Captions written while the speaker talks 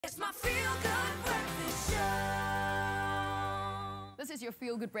It's my feel-good breakfast show. This is your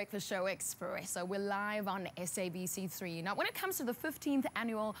feel-good breakfast show, Expresso. We're live on SABC3. Now, when it comes to the 15th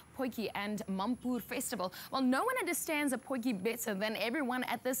annual Potjie and Mampoer Festival, well, no one understands a Potjie better than everyone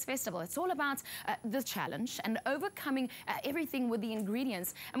at this festival. It's all about the challenge and overcoming everything with the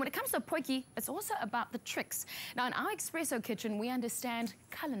ingredients. And when it comes to Potjie, it's also about the tricks. Now, in our Expresso kitchen, we understand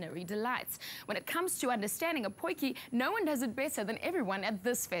culinary delights. When it comes to understanding a Potjie, no one does it better than everyone at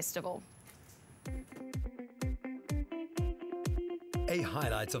this festival. A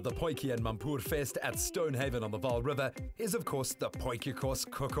highlight of the Potjie and Mampoer Fest at Stonehaven on the Vaal River is, of course, the Potjie Course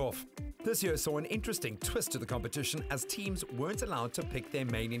cook-off. This year saw an interesting twist to the competition as teams weren't allowed to pick their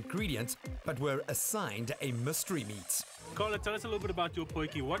main ingredient, but were assigned a mystery meat. Carla, tell us a little bit about your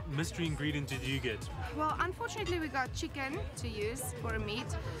Potjie. What mystery ingredient did you get? Well, unfortunately, we got chicken to use for a meat,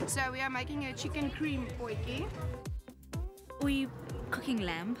 so we are making a chicken cream Potjie. We cooking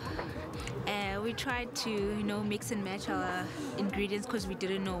lamb. We tried to, mix and match our ingredients because we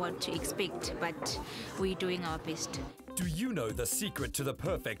didn't know what to expect, but we're doing our best. Do you know the secret to the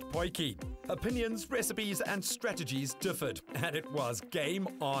perfect Potjie? Opinions, recipes and strategies differed, and it was game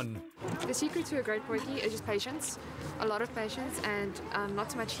on. The secret to a great Potjie is just patience, a lot of patience and not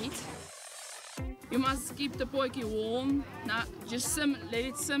too much heat. You must keep the Potjie warm. Now, just let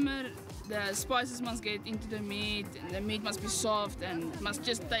it simmer. The spices must get into the meat, and the meat must be soft and must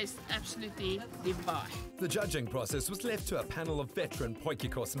just taste absolutely divine. The judging process was left to a panel of veteran Potjie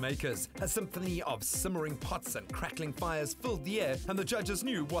course makers. A symphony of simmering pots and crackling fires filled the air, and the judges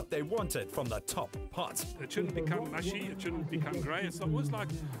knew what they wanted from the top pot. It shouldn't become mushy, it shouldn't become grey. It's almost like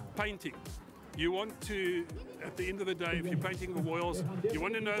painting. You want to, at the end of the day, if you're painting the oils, you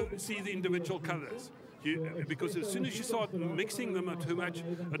want to see the individual colours. Because as soon as you start mixing them too much,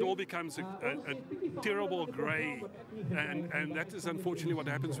 it all becomes a terrible grey, and that is unfortunately what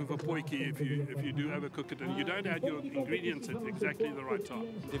happens with a Potjie if you do overcook it and you don't add your ingredients at exactly the right time.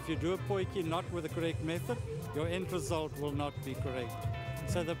 If you do a Potjie not with the correct method, your end result will not be correct.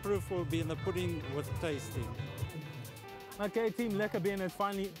 So the proof will be in the pudding with tasting. Okay, Team Lekker Bien has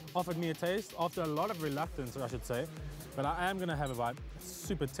finally offered me a taste after a lot of reluctance, I should say. But I am going to have a bite. It's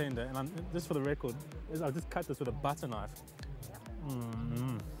super tender, and just for the record, I'll just cut this with a butter knife.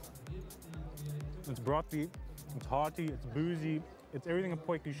 It's brothy, it's hearty, it's boozy, it's everything a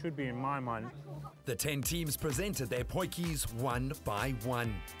Potjie should be in my mind. The 10 teams presented their Potjies one by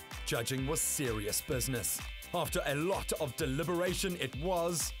one. Judging was serious business. After a lot of deliberation, it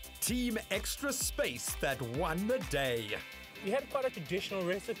was Team Extra Space that won the day. You had quite a traditional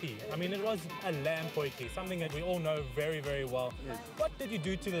recipe. I mean, it was a lamb Potjie, something that we all know very, very well. Yes. What did you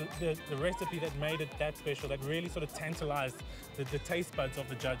do to the recipe that made it that special, that really sort of tantalized the taste buds of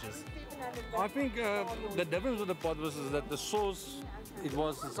the judges? I think the difference with the pot was that the sauce, it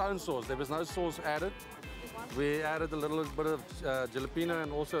was its own sauce. There was no sauce added. We added a little bit of jalapeno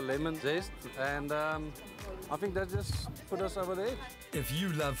and also lemon zest, and I think that just put us over the edge. If you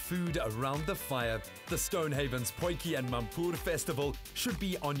love food around the fire, the Stonehaven's Potjie and Mampoer Festival should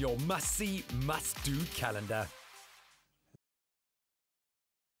be on your must-see, must-do calendar.